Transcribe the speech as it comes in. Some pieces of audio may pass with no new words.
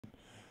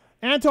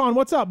Anton,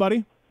 what's up,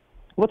 buddy?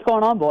 What's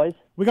going on, boys?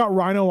 We got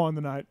Rhino on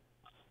tonight.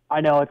 I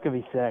know, it's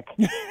going to be sick.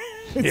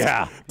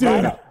 Yeah.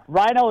 Dude.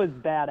 Rhino is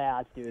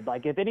badass, dude.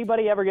 Like, if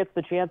anybody ever gets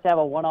the chance to have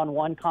a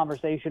one-on-one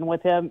conversation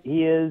with him,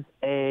 he is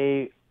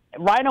a...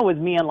 Rhino is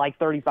me in, like,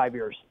 35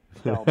 years.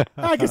 So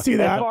I can see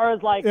that. as far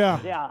as, like, Yeah.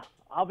 yeah,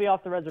 I'll be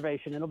off the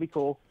reservation. It'll be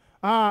cool.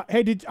 Hey,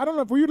 I don't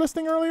know, were you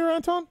listening earlier,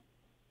 Anton?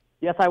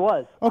 Yes, I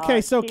was. Okay,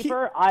 so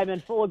Kiefer, I'm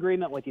in full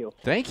agreement with you.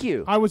 Thank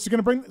you. I was going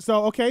to bring,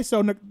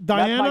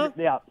 Diana?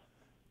 Yeah.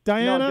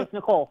 Diana? No, just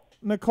Nicole.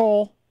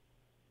 Nicole.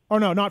 Oh,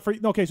 no, not for,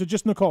 okay, so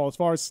just Nicole as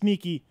far as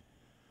sneaky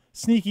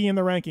in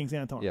the rankings,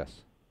 Anton.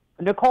 Yes.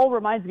 Nicole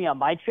reminds me of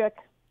my chick.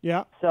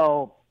 Yeah.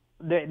 So,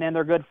 and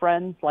they're good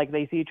friends. Like,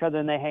 they see each other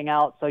and they hang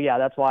out. So, yeah,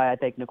 that's why I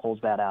think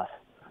Nicole's badass.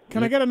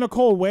 Can I get a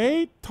Nicole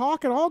Way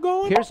talk at all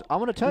going? I'm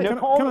going to tell you.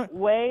 Nicole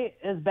Way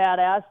is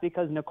badass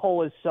because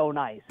Nicole is so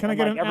nice. Can I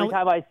get every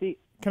time I see...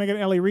 Can I get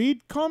an Ellie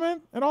Reed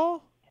comment at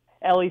all?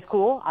 Ellie's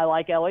cool. I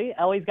like Ellie.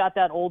 Ellie's got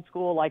that old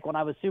school, like when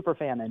I was super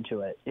fan into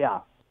it.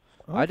 Yeah.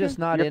 Okay. I just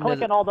not You're into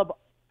clicking all the...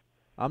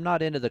 I'm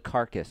not into the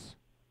carcass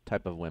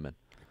type of women.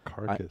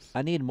 Carcass.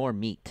 I need more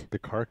meat. The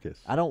carcass.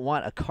 I don't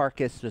want a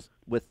carcass just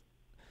with...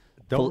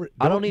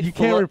 I don't need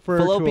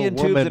fallopian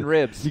tubes and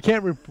ribs. You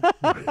can't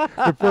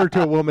refer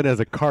to a woman as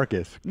a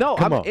carcass. No,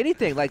 Come on.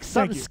 anything. Like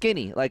something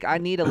skinny. Like I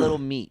need a little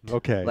meat.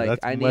 Okay, like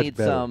that's I much need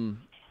better.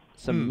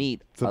 some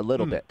meat a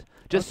little bit.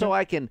 Just so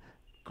I can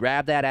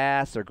grab that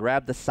ass or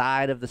grab the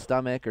side of the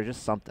stomach or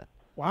just something.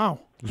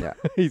 Wow. Yeah.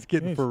 He's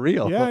getting for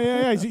real.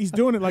 Yeah. He's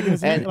doing it like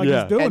he's doing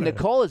and it.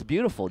 Nicole is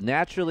beautiful.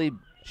 Naturally,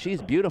 she's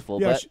beautiful,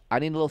 but I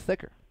need a little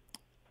thicker.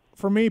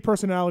 For me,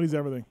 personality is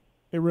everything.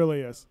 It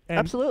really is. And,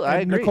 Absolutely,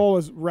 I agree. Nicole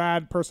is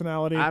rad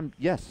personality.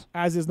 Yes.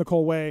 As is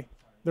Nicole Way.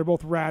 They're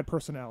both rad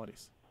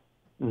personalities.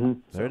 Mm-hmm.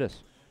 There it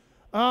is.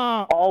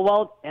 All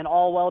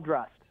well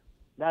dressed.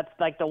 That's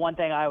like the one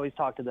thing I always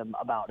talk to them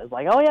about. Is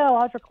like, oh yeah,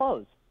 how's your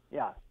clothes?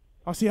 Yeah.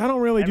 Oh, see, I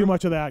don't really do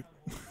much of that.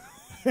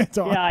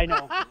 Yeah, I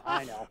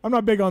know. I'm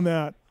not big on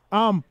that.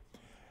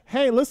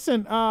 Hey,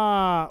 listen.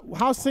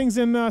 How's things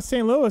in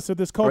St. Louis with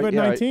this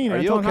COVID-19? Are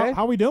you okay?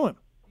 How we doing?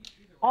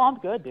 Oh, I'm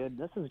good, dude.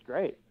 This is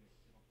great.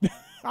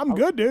 I'm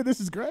good, dude. This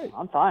is great.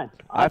 I'm fine.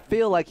 I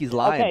feel like he's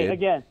lying, okay, dude.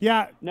 again.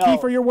 Yeah, No.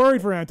 Kiefer, you're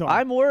worried for Anton.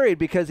 I'm worried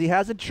because he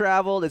hasn't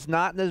traveled. It's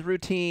not in his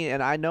routine,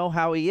 and I know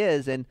how he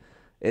is, and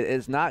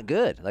it's not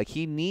good. Like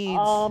he needs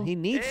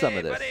some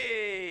of this.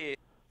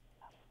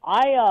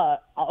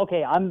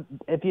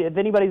 If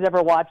anybody's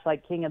ever watched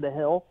like King of the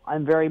Hill,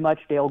 I'm very much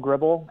Dale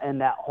Gribble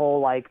and that whole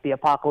like the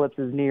apocalypse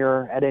is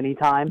near at any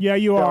time. Yeah,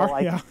 you are.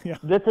 Like, yeah.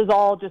 This is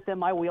all just in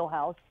my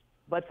wheelhouse.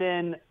 But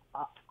then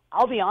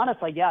I'll be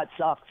honest, like, yeah, it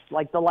sucks.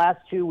 Like the last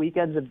 2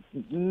 weekends,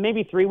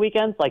 maybe 3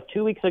 weekends, like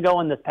 2 weeks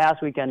ago and this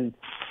past weekend,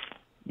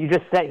 you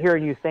just sit here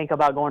and you think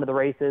about going to the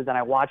races, and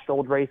I watched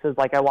old races.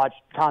 Like I watched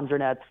Tom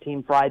Jernet's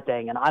Team Fried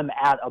thing, and I'm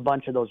at a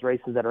bunch of those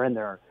races that are in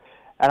there.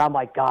 And I'm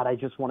like, God, I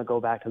just want to go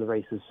back to the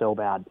races so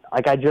bad.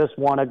 Like, I just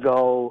want to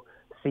go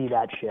see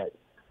that shit,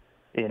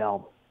 you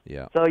know?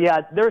 Yeah. So,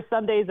 yeah, there's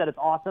some days that it's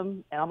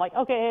awesome, and I'm like,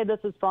 okay, hey, this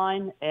is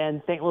fine,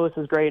 and St. Louis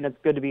is great, and it's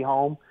good to be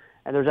home.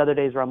 And there's other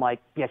days where I'm like,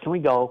 yeah, can we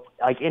go?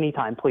 Like,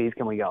 anytime, please,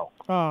 can we go?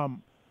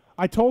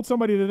 I told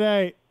somebody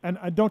today, and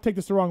I don't take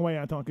this the wrong way,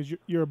 Anton, because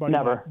you're a buddy.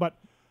 Never. But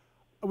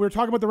we were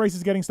talking about the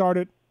races getting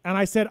started, and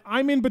I said,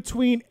 I'm in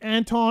between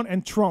Anton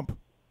and Trump.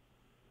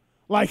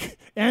 Like,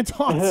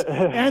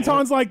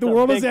 Anton's like, the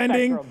world is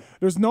ending. Spectrum.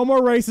 There's no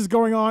more races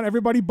going on.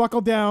 Everybody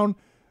buckle down.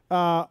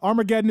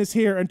 Armageddon is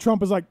here. And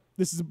Trump is like,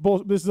 this is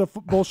a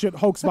bullshit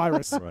hoax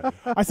virus. Right.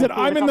 I said,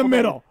 I'm in the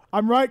middle.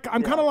 I'm right.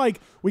 I'm kind of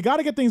like, we got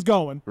to get things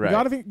going. Right. We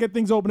got to get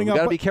things opening up. We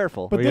got to be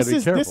careful. But We this gotta be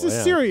is careful,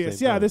 yeah, serious. at the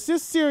same time. This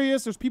is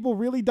serious. There's people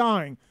really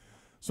dying.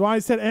 So I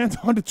said,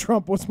 Anton to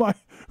Trump, what's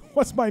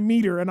my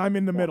meter? And I'm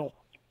in the middle.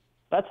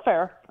 That's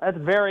fair.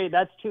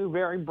 That's two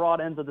very broad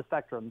ends of the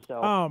spectrum.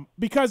 So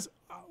Because,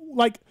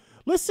 like,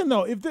 listen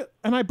though,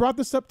 and I brought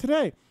this up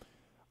today.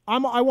 I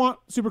want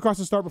Supercross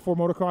to start before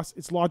motocross.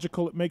 It's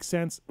logical. It makes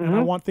sense, and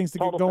I want things to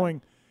get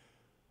going.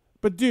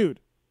 But dude,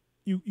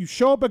 you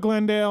show up at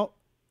Glendale.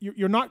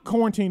 You're not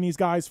quarantining these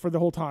guys for the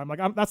whole time. Like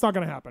that's not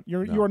going to happen.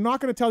 You are not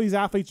going to tell these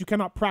athletes you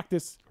cannot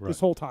practice this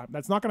whole time.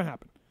 That's not going to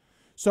happen.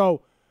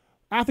 So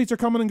athletes are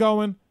coming and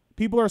going.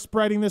 People are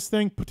spreading this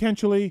thing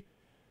potentially.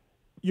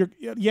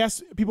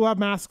 Yes, people have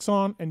masks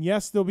on, and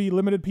yes, there'll be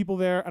limited people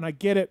there, and I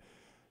get it.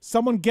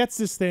 Someone gets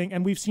this thing,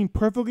 and we've seen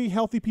perfectly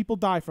healthy people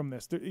die from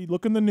this. You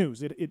look in the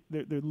news.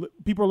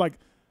 People are like,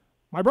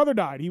 my brother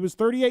died. He was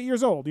 38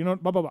 years old. You know,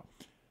 blah, blah, blah.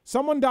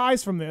 Someone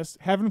dies from this,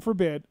 heaven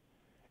forbid,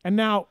 and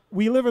now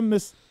we live in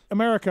this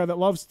America that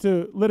loves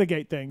to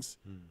litigate things.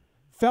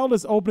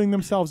 Felda's opening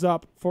themselves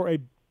up for a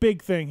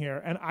big thing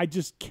here, and I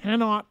just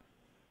cannot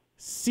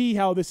see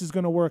how this is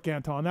going to work,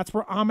 Anton. That's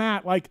where I'm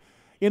at. Like,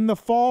 in the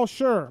fall,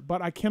 sure,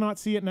 but I cannot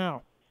see it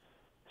now.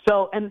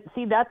 So, and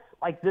see, that's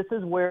like, this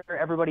is where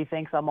everybody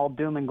thinks I'm all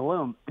doom and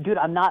gloom. Dude,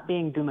 I'm not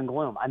being doom and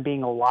gloom. I'm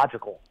being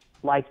illogical.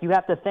 Like, you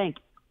have to think,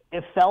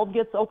 if Feld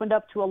gets opened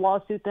up to a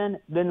lawsuit, then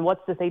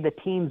what's to say the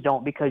teams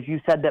don't? Because you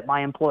said that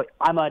I'm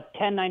a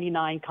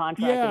 1099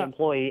 contracted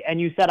employee,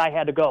 and you said I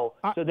had to go.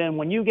 So then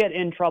when you get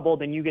in trouble,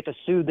 then you get to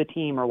sue the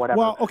team or whatever.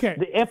 Well, okay.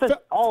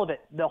 All of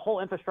it, the whole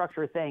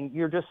infrastructure thing,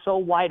 you're just so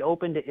wide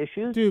open to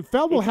issues. Dude,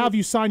 Feld will have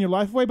you sign your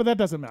life away, but that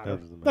doesn't matter.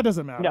 That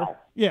doesn't matter. No.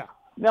 Yeah.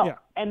 No. Yeah.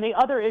 And the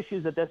other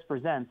issues that this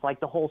presents, like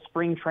the whole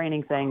spring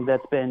training thing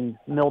that's been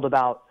milled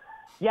about,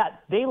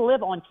 they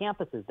live on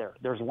campuses there.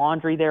 There's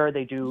laundry there.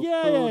 They do food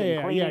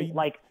and cleaning. Yeah.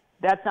 Like,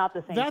 that's not the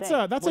same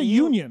thing. That's a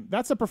union.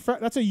 That's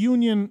a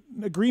union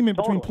agreement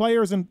between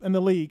players and the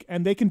league,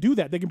 and they can do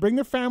that. They can bring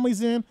their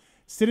families in,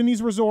 sit in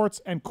these resorts,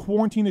 and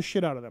quarantine the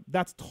shit out of them.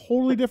 That's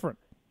totally different.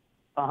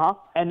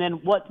 And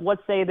then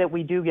let's say that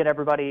we do get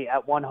everybody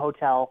at one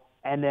hotel,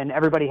 and then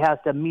everybody has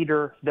to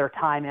meter their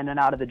time in and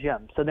out of the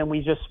gym. So then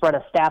we just spread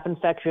a staph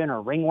infection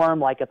or ringworm,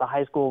 like at the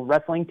high school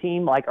wrestling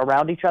team, like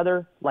around each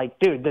other. Like,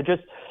 dude,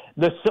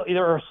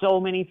 there are so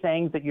many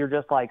things that you're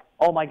just like,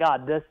 oh my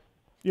God, this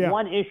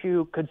one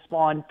issue could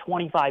spawn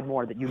 25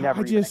 more that you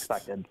never even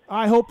expected.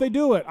 I hope they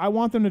do it. I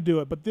want them to do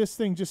it, but this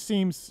thing just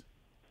seems,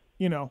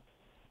 Have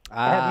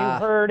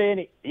you heard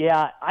any?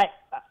 Yeah,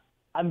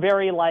 I'm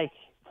very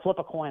flip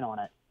a coin on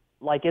it.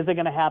 Like, is it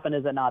going to happen?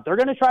 Is it not? They're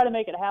going to try to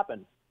make it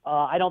happen.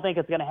 I don't think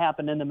it's going to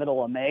happen in the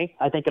middle of May.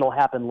 I think it'll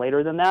happen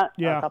later than that,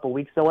 a couple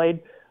weeks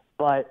delayed.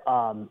 But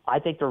I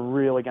think they're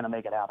really going to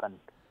make it happen.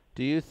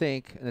 Do you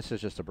think, and this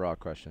is just a broad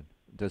question,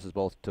 this is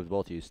to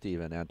both of you, Steve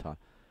and Anton,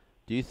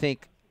 do you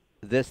think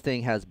this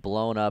thing has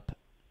blown up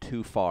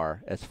too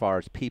far as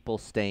people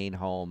staying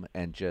home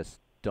and just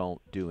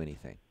don't do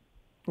anything?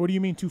 What do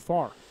you mean too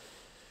far?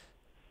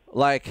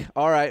 Like,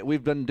 all right,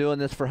 we've been doing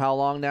this for how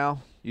long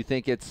now? You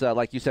think it's,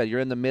 like you said, you're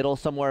in the middle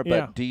somewhere,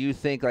 but do you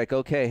think, like,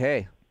 okay,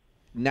 hey,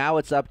 now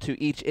it's up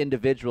to each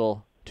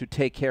individual to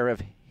take care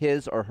of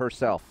his or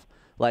herself?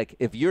 Like,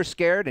 if you're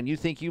scared and you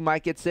think you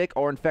might get sick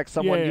or infect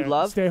someone you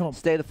love, stay home.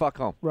 Stay the fuck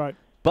home. Right.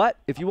 But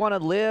if you want to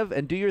live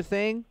and do your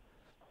thing,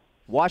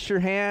 wash your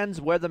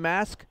hands, wear the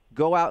mask,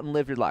 go out and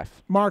live your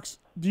life. Marks,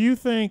 do you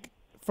think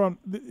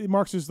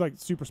Marks is like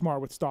super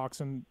smart with stocks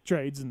and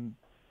trades and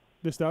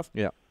this stuff?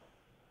 Yeah.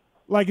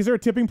 Like, is there a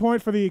tipping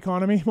point for the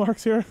economy,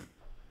 Marks, here?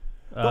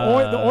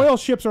 The oil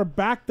ships are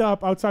backed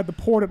up outside the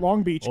port at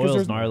Long Beach.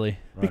 Oil's gnarly.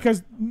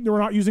 Because we're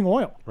not using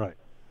oil. Right.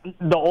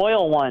 The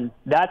oil one,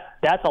 that's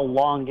a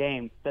long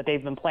game that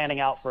they've been planning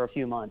out for a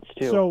few months,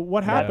 too. So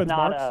what happens,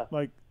 Marks?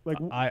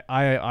 I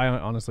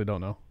honestly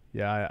don't know.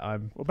 Yeah,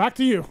 I'm. Well, back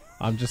to you.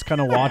 I'm just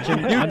kind of watching.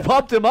 You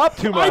pumped him up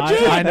too much. I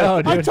did. I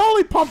know, dude. I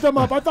totally pumped him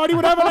up. I thought he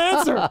would have an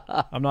answer.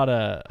 I'm not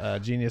a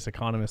genius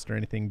economist or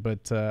anything,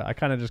 but I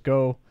kind of just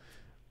go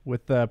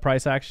with the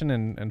price action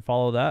and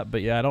follow that.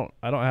 But yeah, I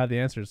don't have the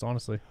answers,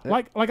 honestly.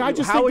 I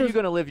just how are you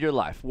going to live your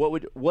life?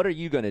 What are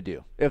you going to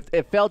do?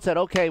 If Feld said,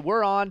 okay,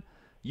 we're on,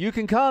 you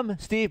can come,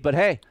 Steve, but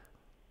hey,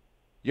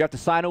 you have to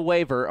sign a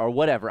waiver or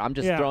whatever. I'm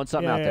just throwing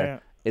something out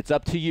there. It's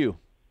up to you.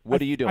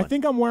 What are you doing? I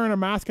think I'm wearing a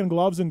mask and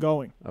gloves and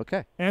going.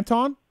 Okay.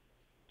 Anton?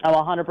 I'm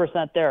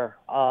 100% there.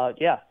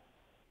 Yeah.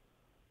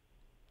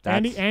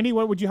 Andy,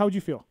 how would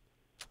you feel?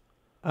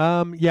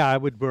 Yeah, I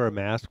would wear a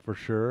mask for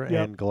sure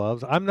and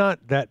gloves. I'm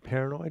not that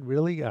paranoid,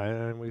 really.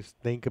 I always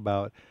think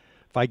about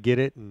if I get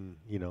it, and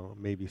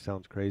maybe it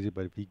sounds crazy,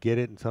 but if you get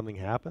it and something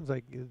happens,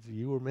 like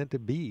you were meant to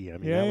be. I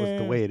mean, that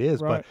was the way it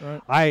is. Right,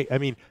 but I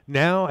mean,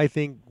 now I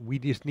think we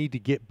just need to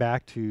get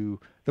back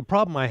to the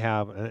problem I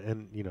have,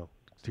 and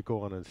to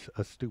go on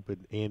a stupid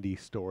Andy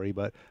story,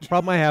 but the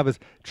problem I have is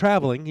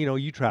traveling.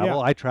 You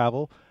travel, I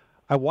travel.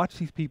 I watch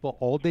these people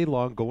all day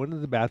long go into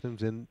the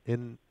bathrooms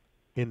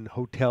in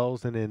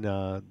hotels and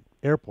in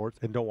airports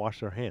and don't wash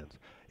their hands.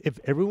 If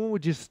everyone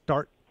would just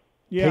start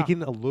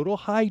taking a little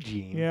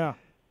hygiene,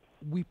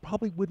 we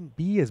probably wouldn't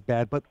be as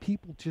bad. But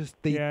people just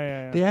they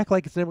act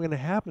like it's never going to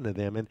happen to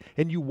them,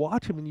 and you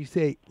watch them and you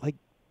say, like,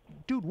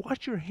 dude,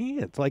 wash your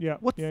hands. Like,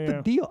 what's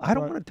the deal? I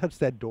don't want to touch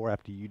that door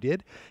after you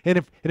did. And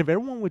if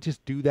everyone would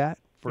just do that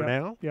for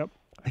now,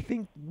 I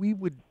think we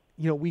would.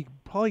 We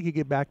probably could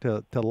get back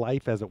to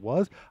life as it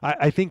was.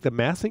 I think the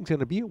mask thing's going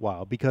to be a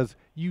while because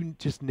you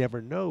just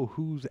never know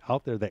who's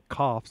out there that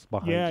coughs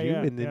behind you,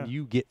 and then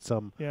you get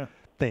some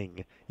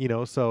thing.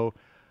 So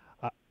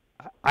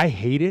I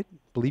hate it.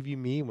 Believe you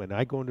me, when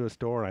I go into a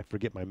store and I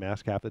forget my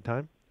mask half the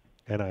time,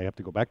 and I have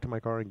to go back to my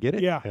car and get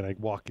it, and I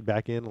walk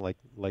back in like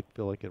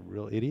feel like a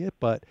real idiot.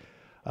 But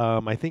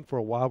I think for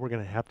a while we're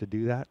going to have to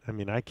do that. I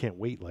mean, I can't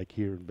wait like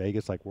here in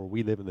Vegas, like where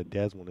we live in the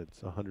des when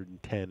it's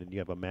 110 and you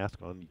have a mask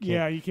on.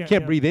 You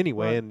can't breathe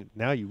anyway, and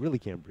now you really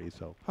can't breathe.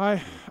 So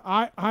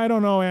I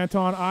don't know,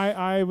 Anton.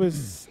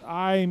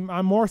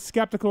 I'm more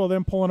skeptical of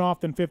them pulling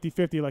off than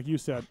 50-50, like you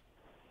said.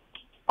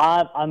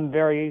 I'm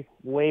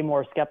way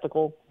more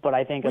skeptical, but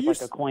I think it's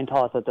like a coin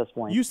toss at this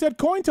point. You said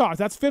coin toss.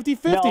 That's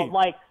 50-50. No,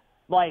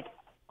 like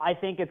I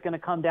think it's going to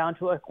come down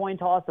to a coin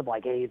toss of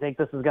like, hey, you think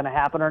this is going to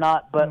happen or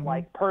not? But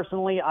like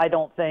personally, I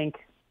don't think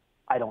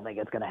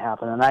it's going to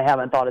happen, and I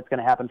haven't thought it's going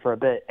to happen for a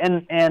bit.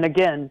 And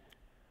again,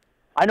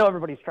 I know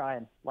everybody's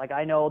trying. Like,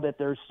 I know that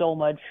there's so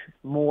much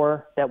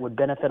more that would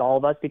benefit all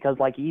of us because,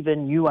 like,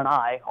 even you and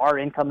I, our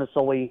income is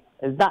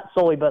not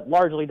solely, but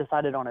largely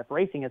decided on if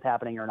racing is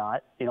happening or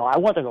not. You know, I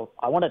want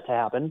it to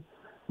happen,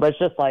 but it's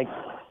just like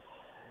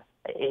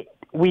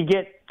we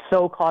get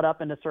so caught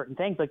up into certain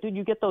things. Like, dude,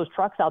 you get those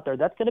trucks out there,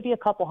 that's going to be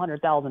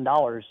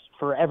 $200,000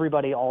 for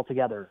everybody all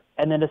together.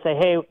 And then to say,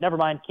 hey, never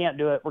mind, can't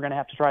do it. We're going to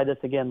have to try this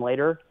again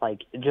later.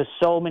 Like, just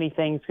so many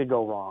things could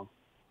go wrong.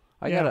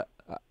 I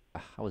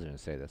wasn't going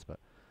to say this, but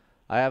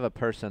I have a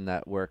person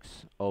that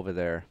works over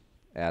there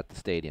at the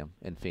stadium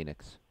in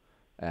Phoenix,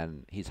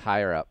 and he's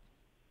higher up,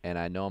 and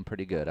I know him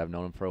pretty good. I've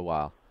known him for a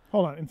while.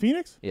 Hold on, in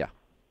Phoenix? Yeah.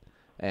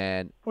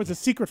 And it's a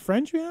secret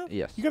friend you have?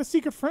 Yes. You got a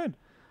secret friend.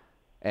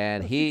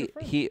 And he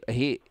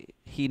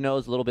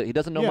knows a little bit. He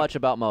doesn't know much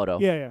about moto.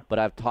 Yeah. But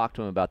I've talked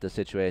to him about this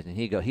situation.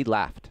 He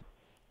laughed.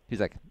 He's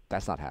like,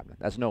 that's not happening.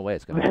 That's no way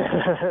it's going to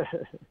happen.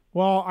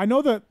 Well, I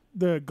know that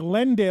the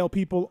Glendale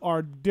people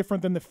are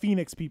different than the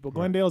Phoenix people.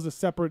 Glendale is a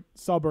separate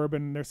suburb,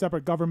 and they're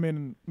separate government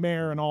and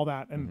mayor and all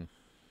that. And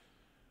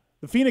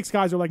the Phoenix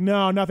guys are like,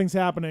 no, nothing's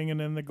happening. And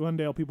then the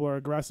Glendale people are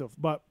aggressive.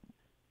 But,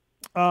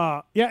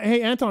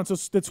 hey, Anton, so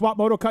did Swap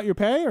Moto cut your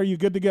pay, or are you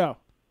good to go?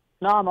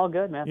 No, I'm all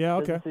good, man. Yeah,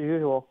 okay. Business as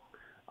usual.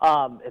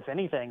 If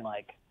anything,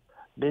 like,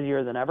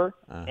 busier than ever.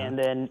 And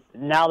then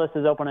now this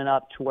is opening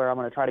up to where I'm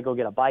going to try to go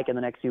get a bike in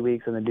the next few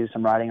weeks and then do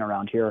some riding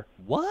around here.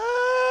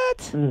 What?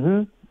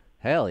 Mm-hmm.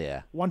 Hell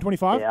yeah.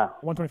 125? Yeah.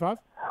 125?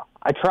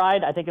 I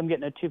tried. I think I'm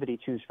getting a 250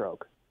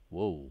 two-stroke.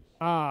 Whoa.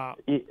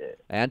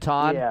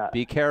 Anton,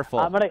 be careful.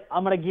 I'm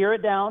gonna gear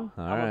it down.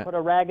 All I'm right. gonna put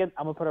a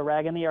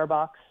rag in the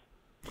airbox.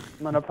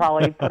 I'm gonna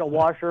probably put a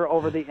washer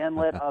over the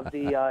inlet of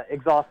the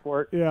exhaust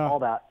port. Yeah. All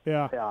that.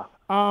 Yeah.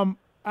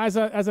 As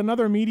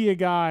another media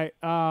guy,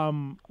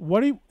 how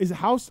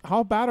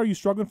bad are you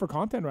struggling for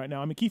content right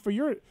now? I mean,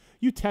 Kiefer,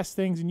 you test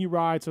things and you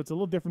ride, so it's a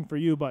little different for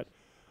you. But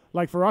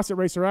like for us at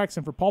Racer X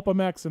and for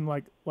PulpMX and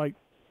like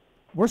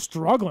we're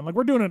struggling. Like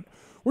we're doing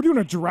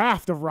a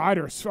draft of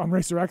riders on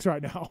Racer X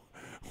right now.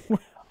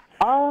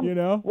 You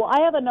know? Well,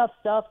 I have enough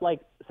stuff.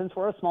 Like since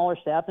we're a smaller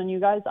staff than you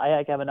guys,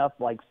 I have enough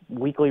like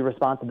weekly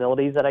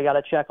responsibilities that I got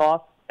to check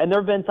off. And there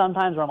have been some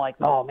times where I'm like,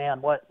 oh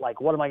man, what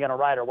am I going to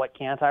write or what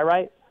can't I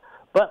write?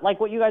 But like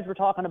what you guys were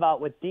talking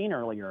about with Dean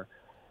earlier,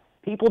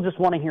 people just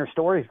want to hear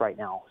stories right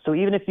now. So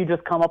even if you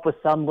just come up with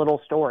some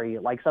little story,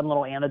 like some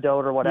little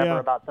anecdote or whatever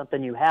about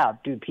something you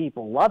have, dude,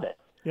 people love it.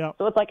 Yeah.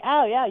 So it's like,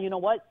 oh, yeah, you know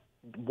what?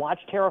 Watch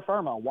Terra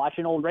Firma, watch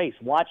an old race,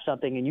 watch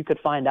something, and you could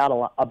find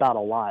out about a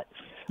lot.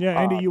 Yeah,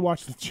 Andy, you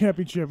watched the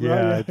championship, right?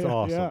 Yeah, it's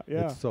awesome.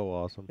 Yeah. It's so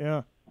awesome.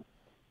 Yeah.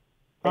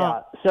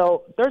 Yeah,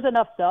 so there's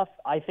enough stuff,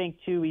 I think,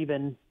 too,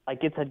 even,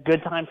 like, it's a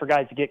good time for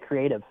guys to get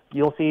creative.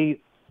 You'll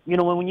see, you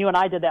know, when you and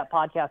I did that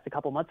podcast a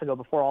couple months ago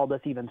before all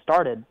this even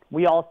started,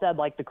 we all said,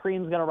 like, the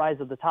cream's going to rise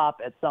to the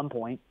top at some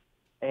point,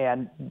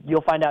 and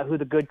you'll find out who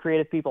the good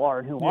creative people are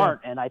and who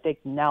aren't, and I think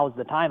now is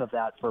the time of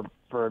that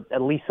for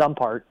at least some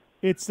part.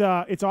 It's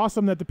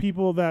awesome that the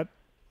people that,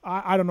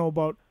 I don't know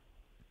about,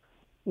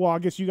 well, I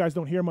guess you guys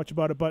don't hear much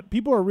about it, but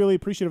people are really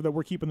appreciative that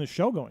we're keeping the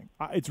show going.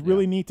 It's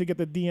really neat to get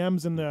the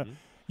DMs and the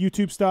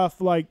YouTube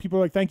stuff. Like, people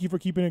are like, thank you for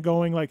keeping it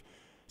going. Like,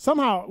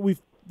 somehow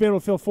we've been able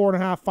to fill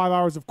 4.5, 5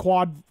 hours of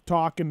quad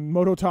talk and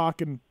moto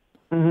talk and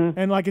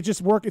like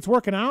it's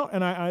working out,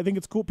 and I think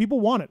it's cool. People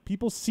want it.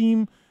 People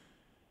seem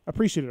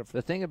appreciative.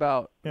 The thing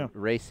about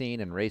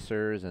racing and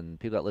racers and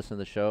people that listen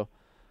to the show,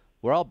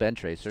 we're all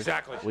bench racers.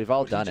 Exactly. We've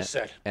all done it.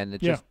 And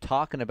just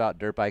talking about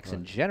dirt bikes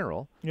in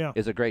general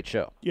is a great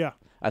show. Yeah.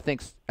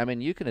 I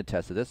mean, you can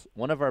attest to this.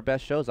 One of our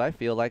best shows, I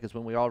feel like, is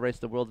when we all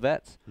raced the World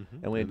Vets,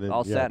 and we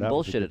all sat and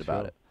bullshitted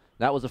about it.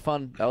 That was a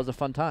fun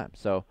time.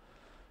 So,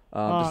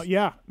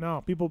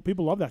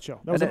 people love that show.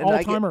 That was an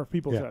all-timer.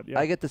 People said. Yeah.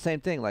 I get the same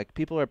thing. Like,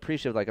 people are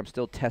appreciative. Like, I'm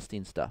still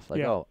testing stuff.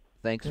 Like, oh,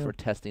 thanks for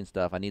testing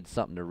stuff. I need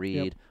something to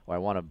read, or I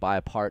want to buy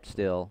a part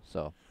still.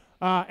 So,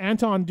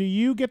 Anton, do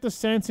you get the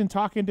sense in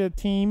talking to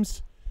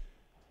teams,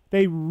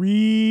 they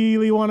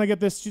really want to get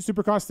this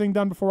Supercross thing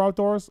done before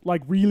outdoors?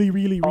 Like, really,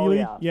 really, really?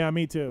 Oh, yeah. Yeah,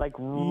 me too. Like,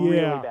 really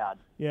bad.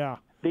 Yeah.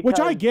 Because Which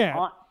I get.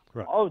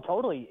 Oh,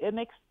 totally. It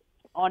makes,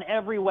 on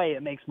every way,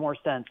 it makes more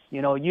sense.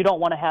 You know, you don't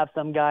want to have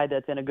some guy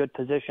that's in a good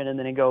position and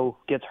then he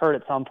gets hurt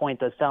at some point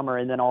this summer,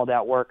 and then all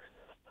that work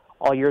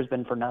all year's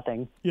been for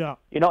nothing. Yeah.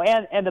 You know,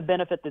 and the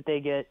benefit that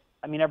they get,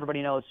 I mean,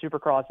 everybody knows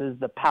Supercross is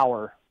the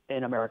power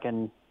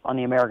on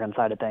the American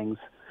side of things.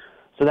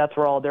 So that's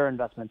where all their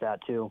investment's at,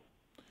 too.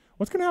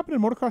 What's going to happen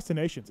in Motocross the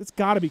Nations? It's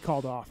got to be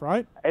called off,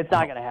 right? It's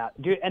not going to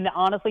happen. Dude, and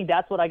honestly,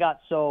 that's what I got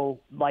so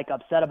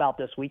upset about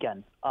this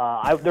weekend.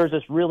 There's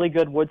this really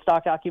good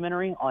Woodstock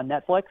documentary on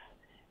Netflix,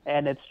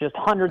 and it's just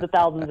hundreds of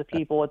thousands of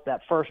people. It's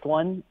that first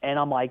one, and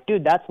I'm like,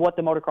 dude, that's what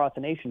the Motocross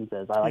the Nations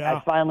is.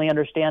 I finally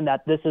understand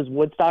that this is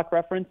Woodstock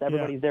reference.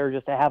 Everybody's there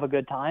just to have a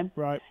good time.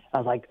 Right. I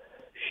was like,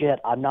 shit,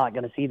 I'm not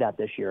going to see that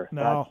this year.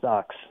 No. That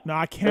sucks. No,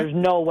 I can't. There's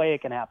no way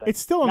it can happen.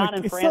 It's still on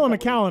the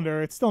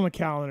calendar. It's still on the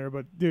calendar,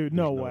 but dude,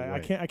 no way.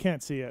 I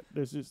can't see it.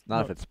 There's just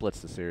not if it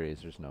splits the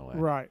series. There's no way.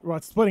 Right. Well,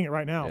 it's splitting it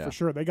right now for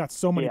sure. They got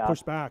so many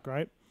pushed back,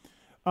 right?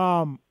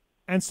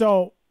 And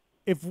so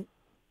if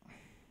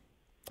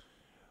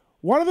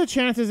What are the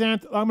chances, I'm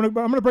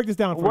gonna break this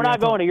down for you. We're not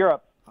Anton. going to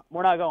Europe.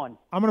 We're not going.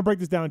 I'm gonna break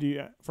this down to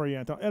you for you,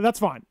 Anton. That's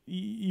fine.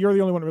 You're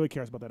the only one that really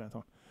cares about that,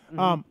 Anton.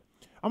 I'm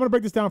gonna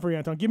break this down for you,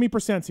 Anton. Give me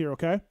percents here,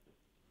 okay?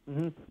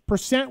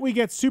 Percent we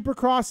get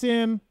Supercross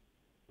in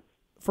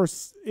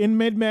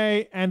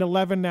mid-May and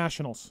 11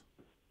 nationals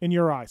in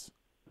your eyes.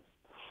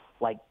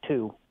 Like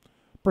 2.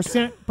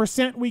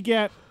 Percent we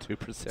get 2%.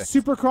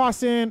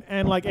 Supercross in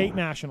and like 8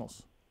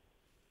 nationals.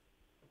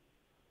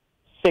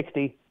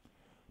 60.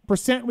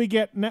 Percent we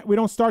get we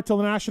don't start till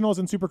the nationals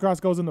and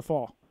Supercross goes in the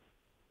fall.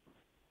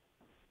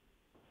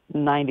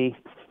 90.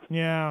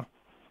 Yeah.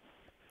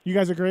 You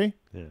guys agree?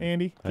 Yeah,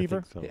 Andy, I Kiefer?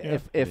 think so. Yeah.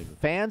 If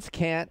fans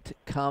can't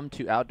come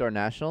to outdoor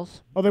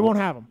nationals, Oh, they won't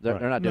have them. they're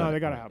not doing No, it. they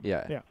gotta have them.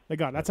 Yeah. Yeah, they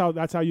got it.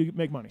 That's how you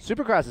make money.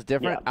 Supercross is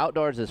different. Yeah.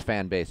 Outdoors is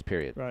fan based.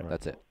 Period. Right.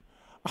 That's it.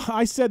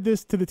 I said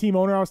this to the team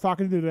owner I was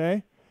talking to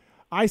today.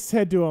 I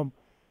said to him,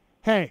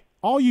 hey,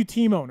 all you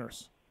team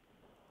owners,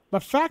 the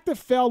fact that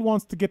Feld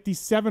wants to get these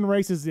 7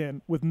 races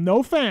in with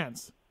no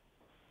fans,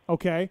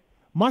 okay,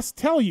 must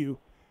tell you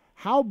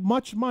how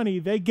much money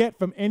they get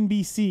from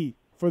NBC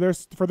for their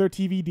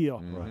TV deal.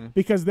 Right.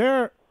 Because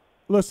they're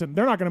not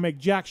going to make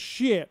jack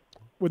shit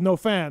with no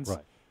fans.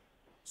 Right.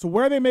 So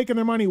where are they making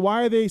their money?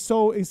 Why are they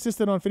so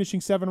insistent on finishing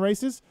 7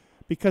 races?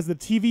 Because the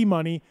TV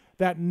money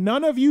that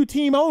none of you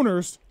team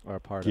owners Or a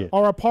part Yeah. of.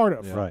 are a part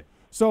of. Right.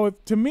 So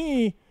to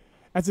me,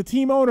 as a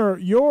team owner,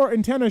 your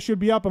antenna should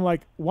be up and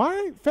like,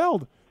 why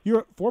Feld?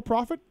 You're a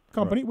for-profit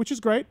company, which is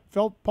great.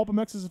 Feld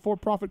Pulpamex is a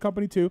for-profit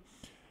company too.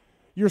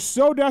 You're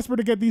so desperate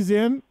to get these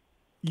in,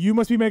 you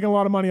must be making a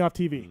lot of money off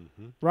TV.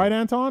 Right,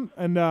 Anton?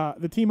 And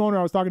the team owner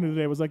I was talking to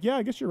today was like, yeah,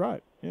 I guess you're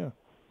right. Yeah.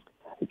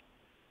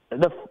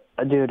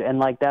 Dude, and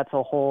like that's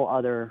a whole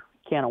other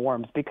can of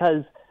worms,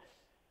 because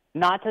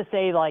not to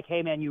say like,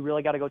 hey man, you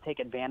really got to go take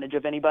advantage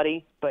of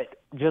anybody,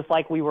 but just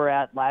like we were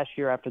at last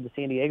year after the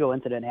San Diego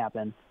incident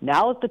happened,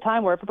 now is the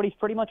time where everybody's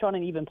pretty much on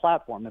an even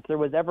platform. If there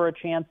was ever a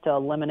chance to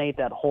eliminate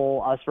that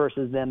whole us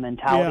versus them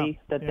mentality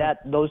that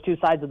those two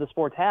sides of the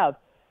sports have,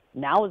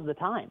 now is the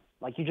time.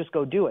 Like, you just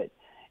go do it,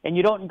 and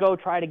you don't go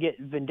try to get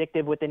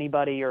vindictive with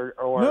anybody or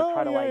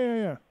try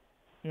to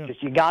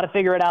just, you got to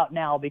figure it out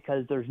now,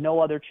 because there's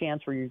no other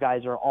chance where you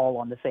guys are all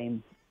on the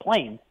same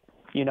plane.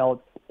 You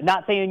know,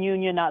 not saying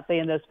union, not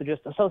saying this, but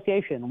just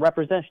association,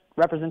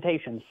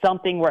 representation,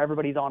 something where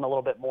everybody's on a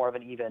little bit more of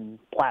an even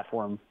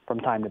platform from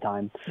time to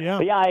time. Yeah.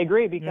 But yeah, I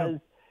agree, because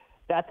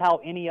that's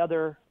how any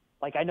other,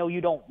 like, I know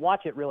you don't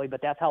watch it really,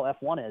 but that's how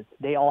F1 is.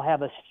 They all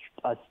have a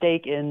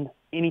stake in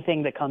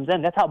anything that comes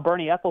in. That's how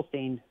Bernie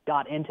Ecclestone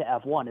got into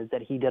F1, is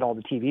that he did all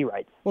the TV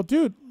rights. Well,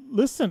 dude,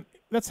 listen,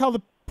 that's how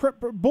the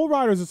Bull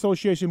Riders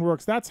Association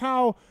works. That's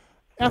how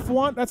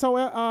F1, that's how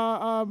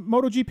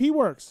MotoGP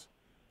works.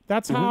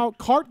 That's how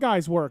kart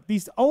guys work.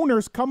 These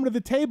owners come to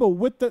the table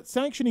with the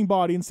sanctioning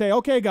body and say,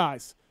 okay,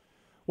 guys,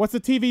 what's the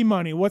TV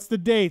money? What's the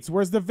dates?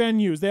 Where's the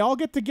venues? They all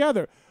get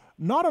together.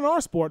 Not in our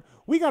sport.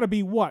 We got to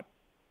be what?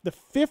 The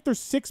 5th or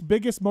 6th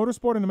biggest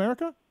motorsport in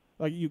America?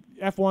 Like,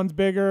 F1's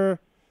bigger,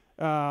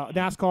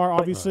 NASCAR,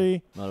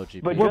 obviously.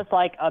 MotoGP. But just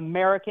like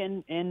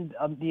American in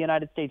the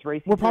United States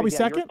racing, We're probably series,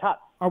 yeah, you're second?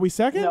 top. Are we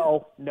second?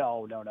 No.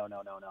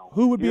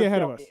 Who would be You're ahead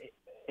still of us?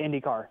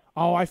 IndyCar.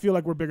 Oh, I feel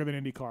like we're bigger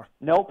than IndyCar.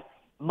 Nope.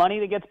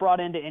 Money that gets brought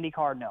into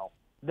IndyCar, no.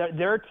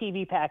 Their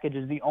TV package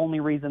is the only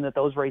reason that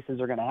those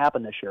races are going to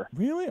happen this year.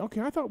 Really?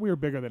 Okay, I thought we were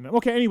bigger than them.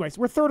 Okay, anyways,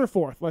 we're 3rd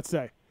or 4th, let's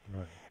say.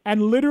 Right.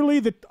 And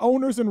literally the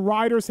owners and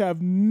riders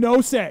have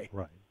no say.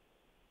 Right.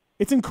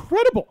 It's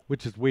incredible.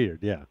 Which is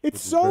weird, yeah.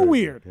 It's so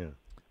weird. Yeah.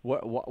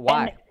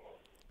 Why?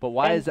 But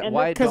why is that?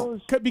 Why?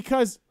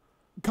 Because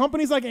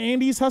companies like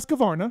Andy's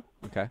Husqvarna.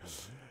 Okay.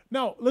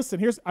 No,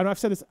 listen, I've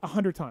said this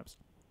 100 times.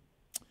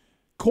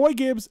 Coy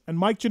Gibbs and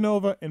Mike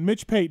Genova and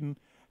Mitch Payton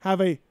have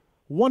a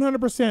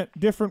 100%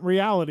 different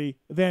reality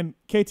than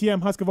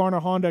KTM, Husqvarna,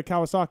 Honda,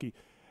 Kawasaki.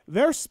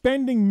 They're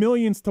spending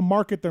millions to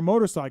market their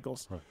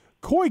motorcycles. Right.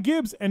 Coy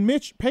Gibbs and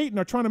Mitch Payton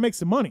are trying to make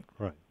some money.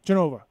 Right.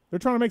 Genova, they're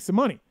trying to make some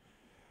money.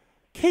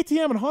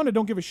 KTM and Honda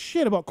don't give a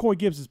shit about Coy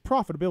Gibbs'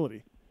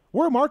 profitability.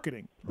 We're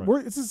marketing.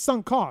 Right. This is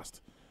sunk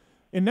cost.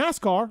 In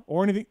NASCAR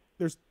or anything,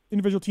 there's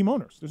individual team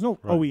owners. There's no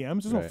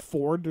OEMs. There's no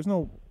Ford. There's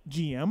no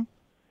GM.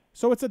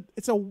 So it's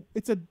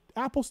a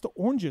apples to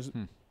oranges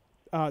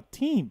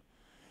team.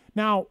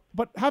 Now,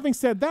 but having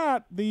said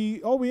that,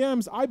 the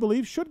OEMs, I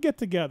believe, should get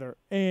together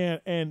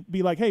and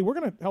be like, hey, we're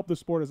going to help this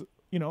sport as,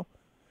 you know.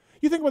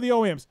 You think about the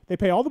OEMs. They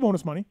pay all the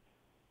bonus money.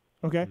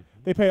 Okay?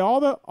 They pay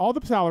all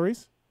the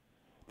salaries.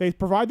 They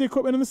provide the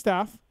equipment and the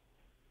staff.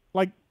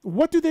 Like,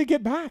 what do they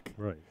get back?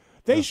 Right.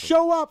 They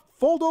show up,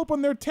 fold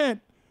open their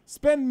tent,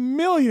 spend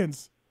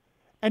millions,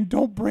 and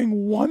don't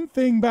bring one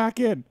thing back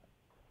in.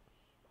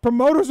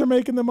 Promoters are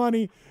making the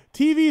money.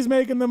 TV's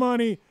making the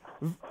money.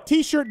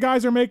 T-shirt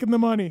guys are making the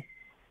money.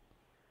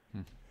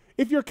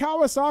 If you're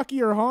Kawasaki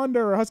or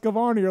Honda or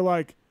Husqvarna, you're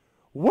like,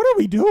 what are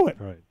we doing?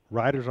 Right.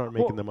 Riders aren't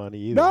making the money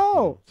either.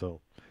 No. So,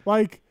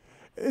 like,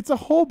 it's a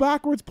whole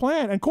backwards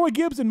plan. And Coy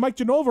Gibbs and Mike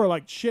Genova are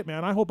like, shit,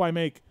 man, I hope I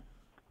make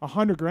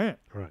 $100,000.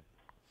 right.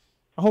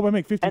 I hope I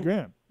make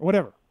 $50,000 or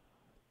whatever.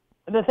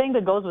 The thing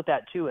that goes with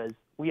that, too, is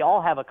we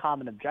all have a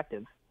common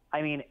objective.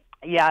 I mean,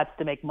 yeah, it's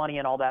to make money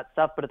and all that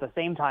stuff, but at the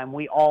same time,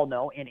 we all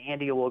know, and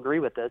Andy will agree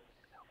with this,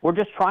 we're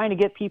just trying to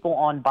get people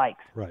on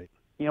bikes. Right.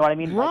 You know what I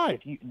mean?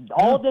 Right. Like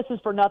all of this is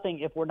for nothing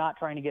if we're not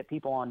trying to get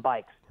people on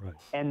bikes. Right.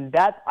 And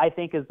that, I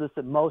think, is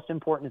the most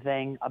important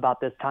thing about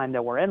this time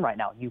that we're in right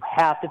now. You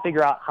have to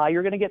figure out how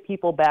you're going to get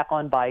people back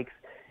on bikes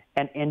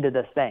and into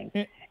this thing.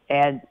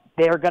 And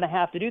they're going to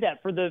have to do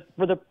that. For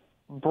the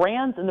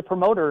brands and the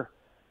promoter,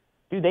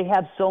 dude, they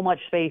have so much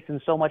space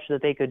and so much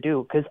that they could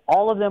do, because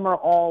all of them are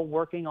all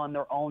working on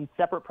their own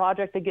separate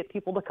project to get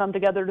people to come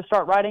together to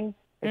start riding,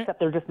 except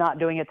they're just not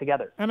doing it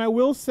together. And I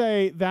will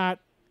say that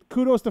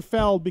kudos to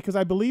Feld, because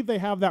I believe they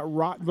have that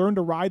learn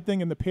to ride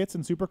thing in the pits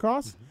in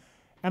Supercross.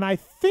 And I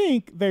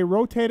think they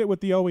rotate it with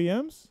the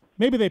OEMs.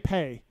 Maybe they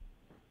pay.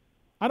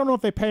 I don't know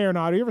if they pay or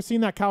not. Have you ever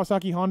seen that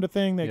Kawasaki Honda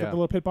thing? They get the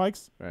little pit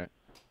bikes. Right.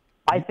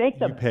 I think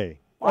You pay.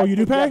 Oh, you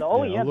do pay? Yeah, the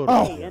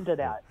OEMs pay into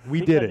that.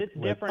 We because did it.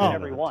 It's different in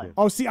every one.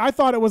 Oh, see, I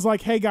thought it was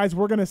like, hey guys,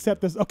 we're gonna set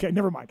this. Okay,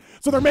 never mind.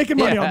 So they're making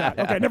money on that.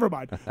 Okay, never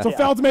mind. So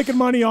Feld's making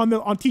money on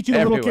teaching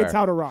the little kids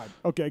how to ride.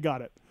 Okay,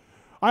 got it.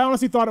 I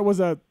honestly thought it was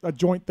a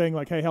joint thing,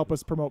 like, hey, help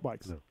us promote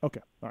bikes. No.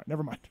 Okay, all right,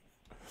 never mind.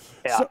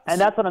 Yeah, and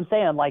that's what I'm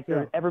saying. Like,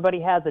 everybody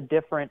has a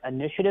different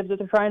initiative that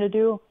they're trying to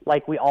do.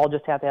 Like, we all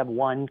just have to have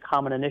one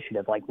common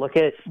initiative. Like, look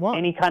at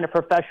any kind of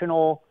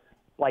professional,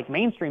 like,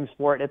 mainstream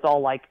sport. It's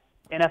all like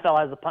NFL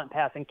has a punt,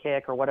 pass, and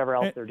kick, or whatever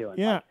else they're doing.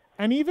 Yeah, like,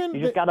 and even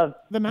you just got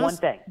one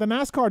thing. The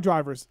NASCAR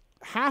drivers,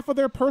 half of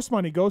their purse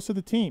money goes to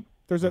the team.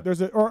 There's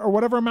or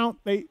whatever amount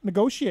they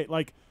negotiate.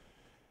 Like,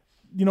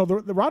 you know,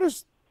 the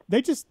riders,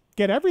 they just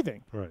get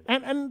everything, right?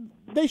 And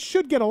they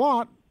should get a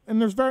lot.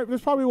 And there's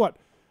probably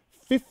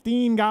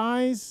 15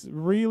 guys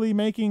really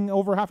making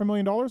over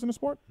 $500,000 in the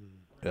sport.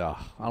 Yeah,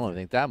 I don't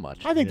think that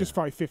much. I think there's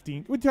probably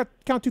 15. Would you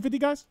count 250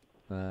 guys?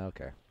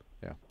 Okay,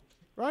 yeah,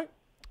 right.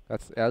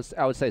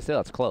 I would say still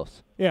that's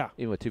close. Yeah,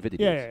 even with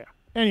 250. Yeah.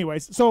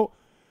 Anyways, so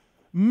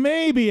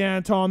maybe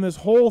Anton, this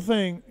whole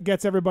thing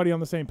gets everybody on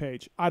the same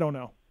page. I don't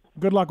know.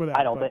 Good luck with that.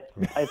 I don't think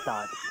it's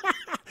not.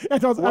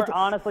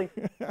 Honestly,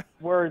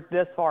 we're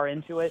this far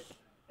into it,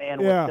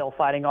 and we're still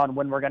fighting on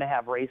when we're going to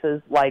have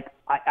races. Like,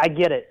 I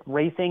get it.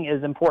 Racing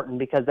is important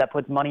because that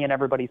puts money in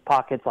everybody's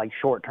pockets, like,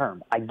 short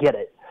term. I get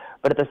it.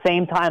 But at the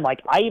same time, like,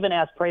 I even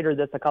asked Prater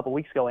this a couple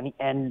weeks ago,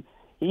 and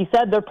he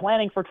said they're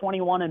planning for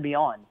 21 and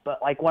beyond.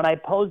 But, like, when I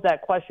posed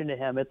that question to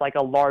him, it's like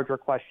a larger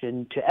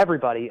question to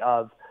everybody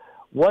of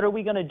what are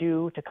we going to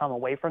do to come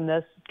away from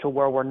this to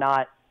where we're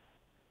not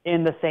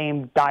in the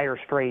same dire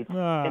straits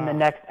in the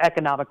next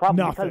economic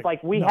problem. Because,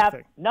 like, we have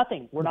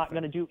nothing. We're not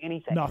going to do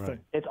anything. Nothing.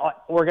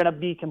 We're going to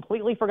be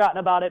completely forgotten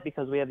about it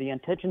because we have the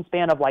attention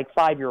span of, like,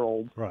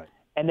 5-year-olds. Right.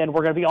 And then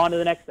we're going to be on to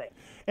the next thing.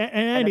 And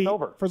Andy, it's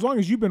over. For as long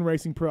as you've been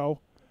racing pro,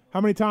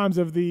 how many times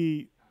have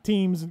the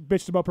teams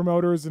bitched about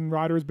promoters and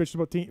riders bitched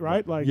about team,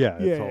 right? Like,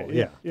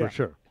 for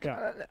sure.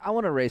 Yeah. I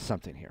want to raise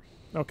something here.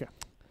 Okay.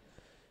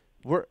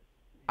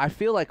 I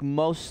feel like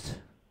most,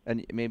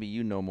 and maybe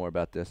you know more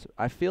about this,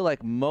 I feel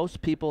like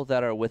most people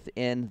that are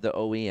within the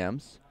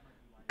OEMs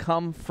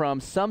come from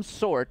some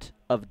sort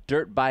of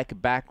dirt bike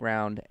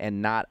background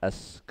and not a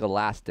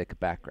scholastic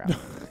background.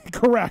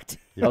 Correct.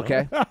 Yeah.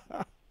 Okay?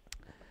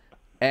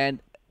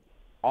 And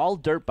all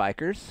dirt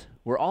bikers,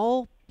 we're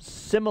all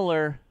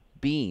similar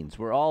beings.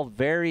 We're all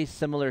very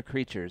similar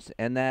creatures.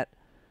 And that,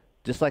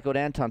 just like what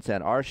Anton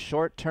said, our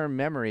short-term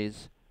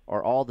memories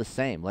are all the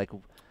same. Like,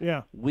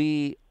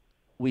 we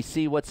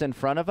see what's in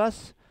front of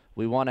us.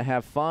 We want to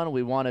have fun.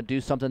 We want to do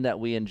something that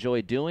we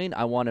enjoy doing.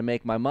 I want to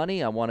make my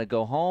money. I want to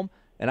go home,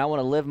 and I want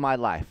to live my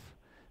life.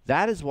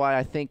 That is why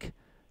I think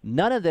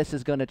none of this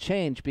is going to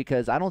change,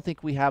 because I don't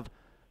think we have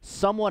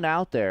someone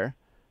out there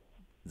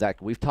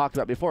that we've talked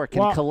about before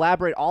can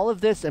collaborate all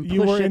of this and push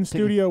it. You were in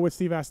studio with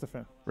Steve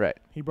Astafan. Right.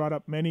 He brought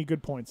up many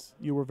good points.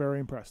 You were very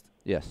impressed.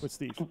 Yes. With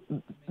Steve.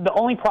 The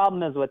only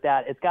problem is with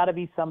that, it's got to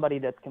be somebody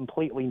that's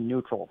completely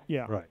neutral.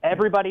 Yeah. Right.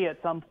 Everybody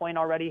at some point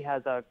already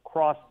has a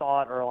cross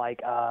thought or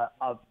like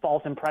a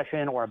false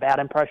impression or a bad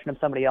impression of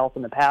somebody else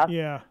in the past.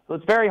 Yeah. So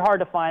it's very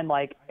hard to find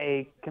like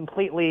a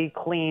completely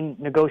clean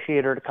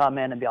negotiator to come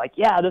in and be like,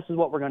 yeah, this is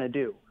what we're going to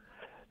do.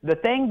 The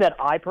thing that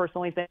I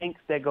personally think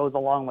that goes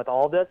along with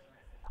all this,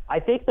 I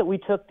think that we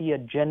took the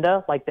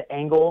agenda, like the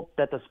angle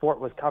that the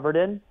sport was covered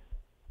in,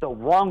 the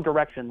wrong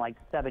direction like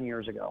 7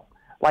 years ago.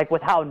 Like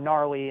with how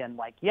gnarly and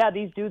like, yeah,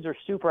 these dudes are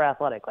super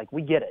athletic. Like,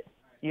 we get it.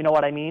 You know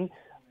what I mean?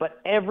 But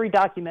every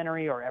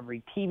documentary or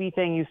every TV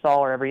thing you saw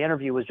or every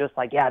interview was just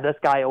like, yeah, this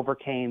guy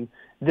overcame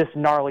this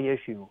gnarly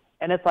issue.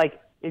 And it's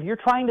like, if you're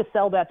trying to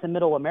sell that to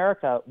middle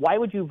America, why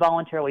would you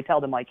voluntarily tell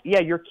them, like,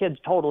 yeah, your kid's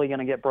totally going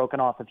to get broken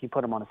off if you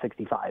put him on a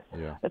 65?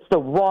 Yeah. That's the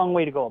wrong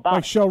way to go about it.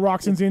 Like show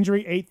Roxon's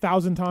injury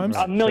 8,000 times?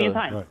 A million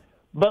times. Right.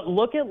 But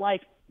look at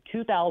like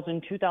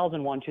 2000,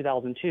 2001,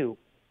 2002.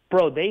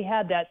 Bro, they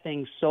had that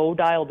thing so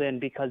dialed in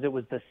because it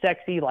was the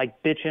sexy,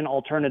 like, bitchin'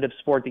 alternative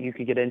sport that you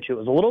could get into. It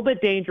was a little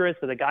bit dangerous,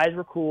 but the guys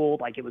were cool.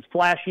 Like, it was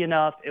flashy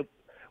enough.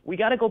 We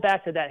got to go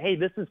back to that, hey,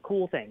 this is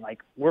cool thing.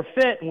 Like, we're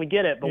fit and we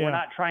get it, but we're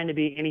not trying to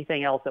be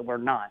anything else that we're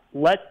not.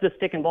 Let the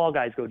stick and ball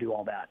guys go do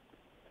all that.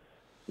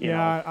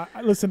 Yeah,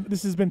 listen,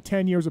 this has been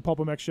 10 years of Pulp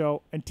MX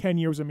Show and 10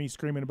 years of me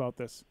screaming about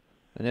this.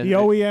 And the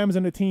OEMs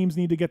and the teams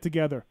need to get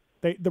together.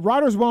 The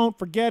riders won't.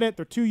 Forget it.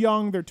 They're too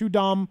young. They're too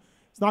dumb.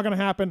 It's not going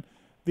to happen.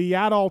 The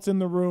adults in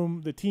the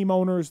room, the team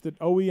owners, the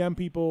OEM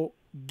people,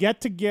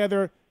 get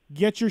together,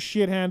 get your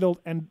shit handled,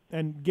 and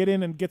get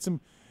in and get some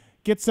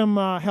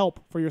help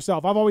for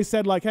yourself. I've always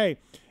said, like, hey,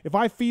 if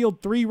I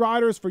field 3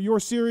 riders for your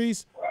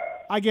series,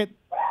 I get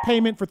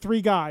payment for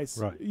 3 guys.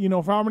 Right. You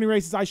know, for how many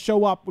races I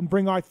show up and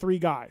bring out 3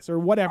 guys or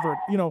whatever.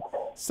 You know,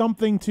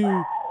 something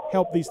to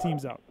help these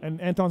teams out.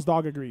 And Anton's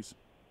dog agrees.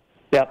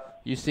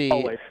 Yep. You see,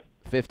 always.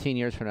 15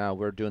 years from now,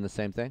 we're doing the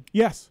same thing?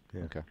 Yes.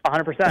 Yeah. Okay.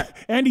 100%.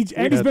 Andy's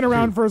been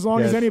around for as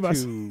long as any of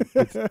us.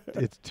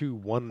 It's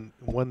one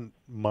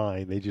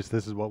mind.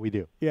 This is what we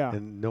do. Yeah.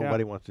 And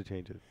nobody wants to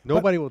change it.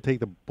 Nobody will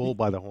take the bull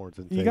by the horns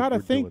and say, you got to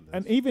we're think, doing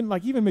this.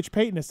 and even Mitch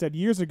Payton has said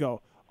years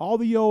ago, all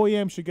the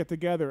OEMs should get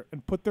together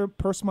and put their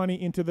bonus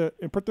money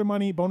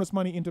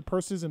into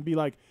purses and be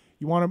like,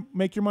 you want to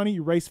make your money,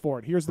 you race for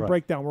it. Here's the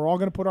breakdown. We're all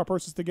going to put our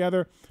purses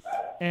together,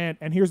 and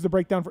here's the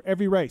breakdown for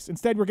every race.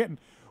 Instead,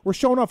 we're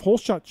showing off whole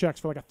shot checks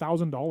for like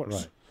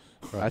 $1,000.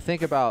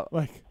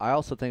 Right. I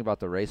also think about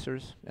the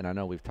racers, and I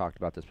know we've talked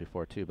about this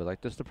before too, but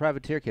like just the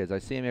privateer kids, I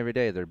see them every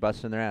day. They're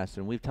busting their ass,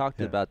 and we've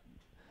talked about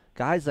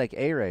guys like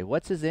A-Ray.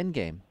 What's his end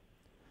game?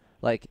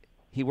 Like,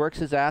 he works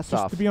his ass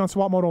off to be on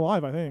Swap Moto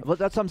Live, I think. Well,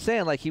 that's what I'm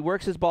saying. Like, he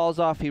works his balls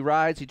off. He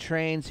rides. He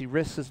trains. He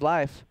risks his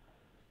life.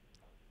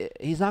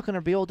 He's not going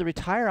to be able to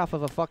retire off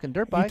of a fucking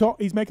dirt bike.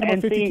 He's making about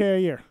 $50K a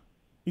year.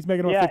 He's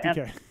making about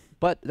 $50K.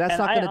 But that's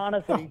not going to.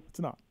 Honestly, no, it's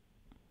not.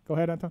 Go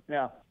ahead, Anton.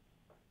 Yeah.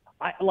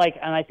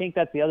 And I think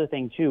that's the other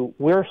thing too.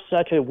 We're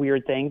such a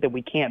weird thing that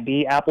we can't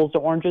be apples to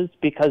oranges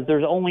because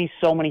there's only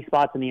so many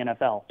spots in the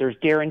NFL. There's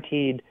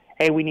guaranteed,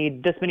 hey, we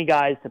need this many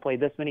guys to play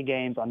this many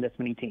games on this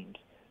many teams.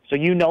 So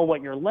you know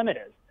what your limit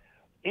is.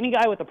 Any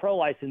guy with a pro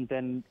license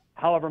and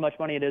however much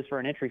money it is for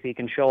an entry fee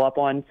can show up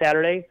on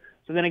Saturday.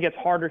 So then it gets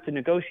harder to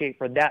negotiate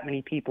for that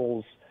many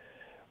people's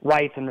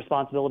rights and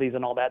responsibilities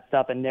and all that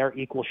stuff and their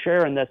equal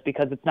share in this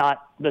because it's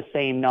not the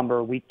same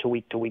number week to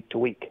week to week to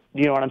week.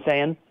 Do you know what I'm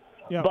saying?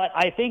 Yeah. But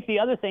I think the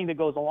other thing that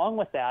goes along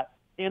with that,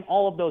 in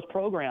all of those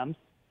programs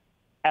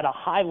at a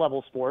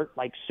high-level sport,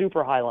 like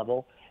super high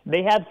level,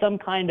 they have some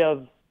kind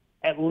of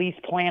at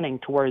least planning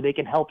to where they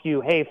can help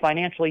you, hey,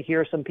 financially,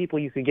 here are some people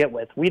you could get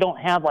with. We don't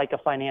have like a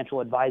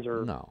financial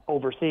advisor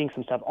overseeing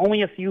some stuff.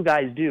 Only a few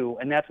guys do,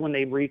 and that's when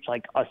they reach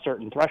like a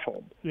certain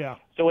threshold. Yeah.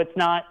 So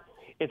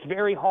it's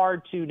very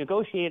hard to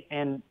negotiate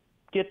and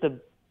get the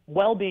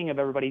well-being of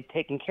everybody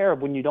taken care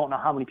of when you don't know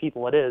how many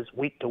people it is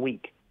week to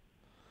week.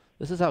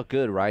 This is how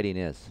good riding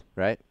is,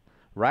 right?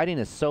 Riding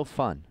is so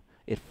fun.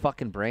 It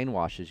fucking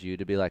brainwashes you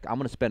to be like, I'm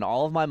going to spend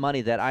all of my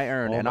money that I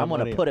earn, and I'm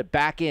going to put it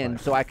back in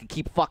so I can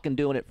keep fucking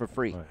doing it for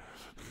free.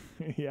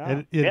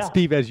 Right. And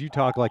Steve, as you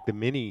talk like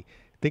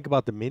think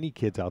about the mini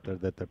kids out there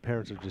that their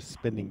parents are just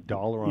spending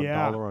dollar on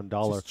dollar on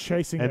dollar. Just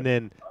chasing and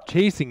then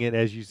chasing it,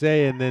 as you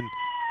say, and then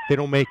they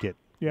don't make it.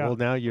 Yeah. Well,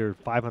 now you're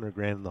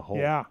 $500,000 in the hole.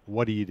 Yeah.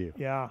 What do you do?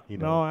 Yeah. You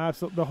know? No,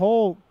 absolutely.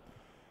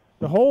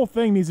 The whole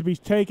thing needs to be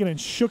taken and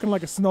shooken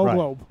like a snow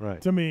globe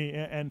to me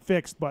and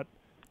fixed. But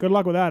good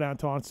luck with that,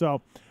 Anton.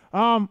 So,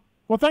 well,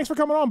 thanks for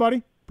coming on,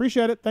 buddy.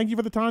 Appreciate it. Thank you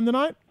for the time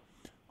tonight.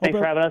 Thanks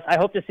for having us. I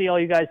hope to see all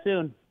you guys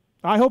soon.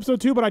 I hope so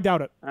too, but I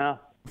doubt it.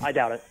 I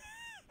doubt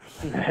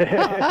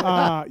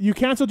it. You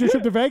canceled your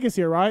trip to Vegas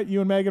here, right? You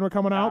and Megan were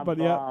coming out, but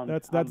yeah,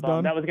 that's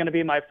done. That was going to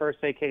be my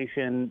first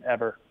vacation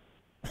ever.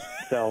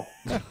 So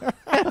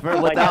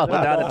without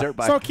a dirt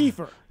bike. So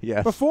Kiefer,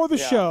 yes. Before the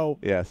show,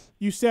 yes,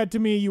 you said to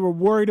me you were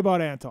worried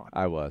about Anton.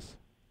 I was.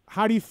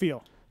 How do you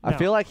feel? I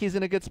feel like he's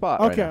in a good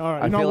spot. Okay, right now. all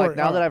right. I feel like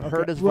now that I've okay.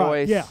 heard his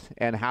voice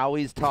and how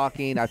he's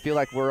talking, I feel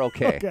like we're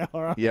okay. Okay,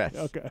 all right. Yes.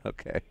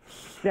 Okay.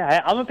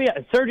 Yeah, I'm gonna be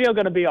Sergio.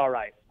 Gonna be all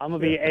right. I'm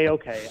gonna be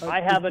a-okay.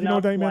 I have enough. You know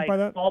what I meant by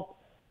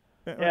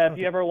that? If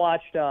you ever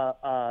watched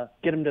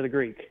Get Him to the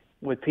Greek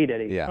with P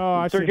Diddy,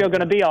 Sergio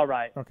gonna be all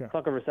right. Okay.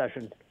 Fuck a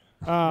recession.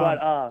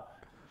 But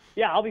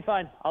yeah, I'll be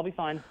fine.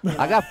 You know?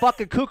 I got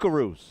fucking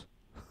kookaroos.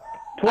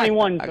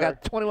 21. I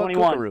got 21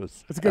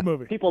 kookaroos. It's a good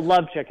movie. People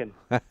love chicken.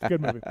 It's a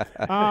good movie.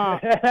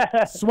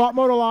 Swap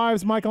Moto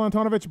Live's Michael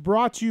Antonovich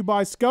brought to you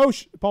by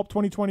Scotia. Pulp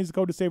 2020 is the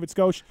code to save at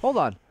Scotia. Hold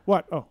on.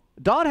 What? Oh.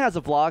 Don has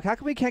a vlog. How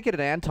come we can't get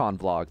an Anton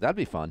vlog? That'd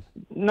be fun.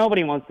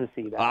 Nobody wants to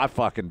see that. I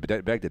fucking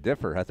beg to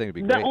differ. I think it'd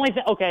be great. The only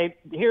thing, okay,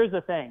 here's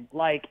the thing.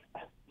 Like,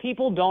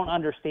 people don't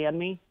understand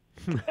me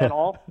at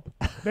all.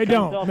 They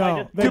don't. So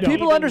no. Do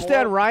people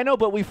understand Rhino?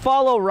 But we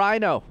follow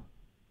Rhino.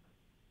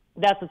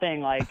 That's the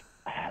thing. Like.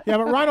 Yeah,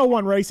 but Rhino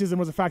won races and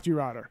was a factory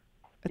rider.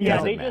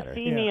 Yeah, they just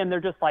see me and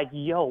they're just like,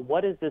 yo,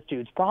 what is this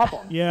dude's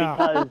problem?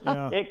 Yeah.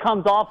 Because it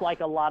comes off like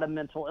a lot of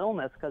mental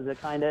illness because it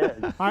kind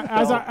of is.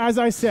 As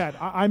I said,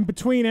 I'm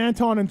between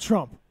Anton and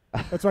Trump.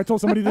 That's what I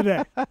told somebody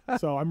today.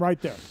 So I'm right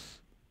there.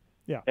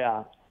 Yeah.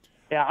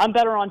 Yeah, I'm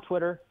better on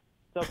Twitter.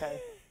 It's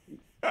okay.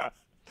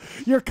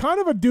 You're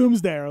kind of a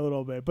doomsdayer a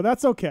little bit, but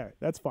that's okay.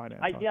 That's fine,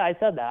 Anton. I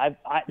said that.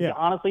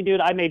 Honestly,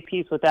 dude, I made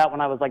peace with that when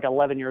I was like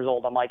 11 years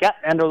old. I'm like,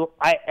 end of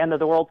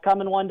the world's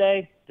coming one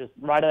day. Just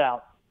write it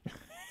out.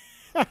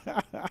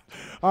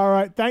 All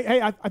right.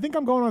 Hey, I think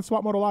I'm going on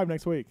Swap Moto Live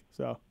next week.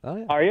 So. Oh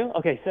yeah. Are you?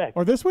 Okay, sick.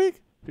 Or this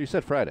week? You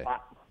said Friday.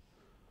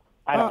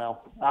 I don't know.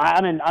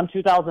 I'm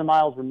 2,000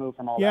 miles removed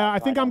from all that. Yeah, I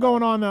so think don't I'm know.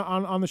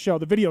 going on the show,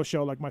 the video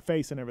show, like my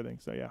face and everything.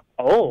 So yeah.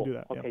 Oh, do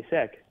that, yeah. okay,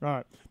 sick. All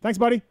right. Thanks,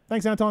 buddy.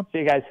 Thanks, Anton. See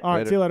you guys. All right.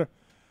 Later. See you later.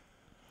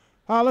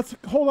 Let's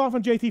hold off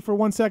on JT for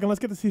 1 second. Let's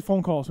get to see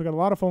phone calls. We got a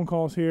lot of phone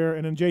calls here,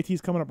 and then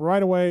JT's coming up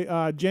right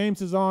away.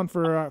 James is on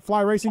for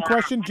fly racing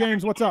question.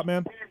 James, what's up,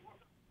 man?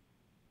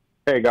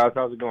 Hey guys,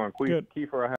 how's it going? Good. Kiefer, I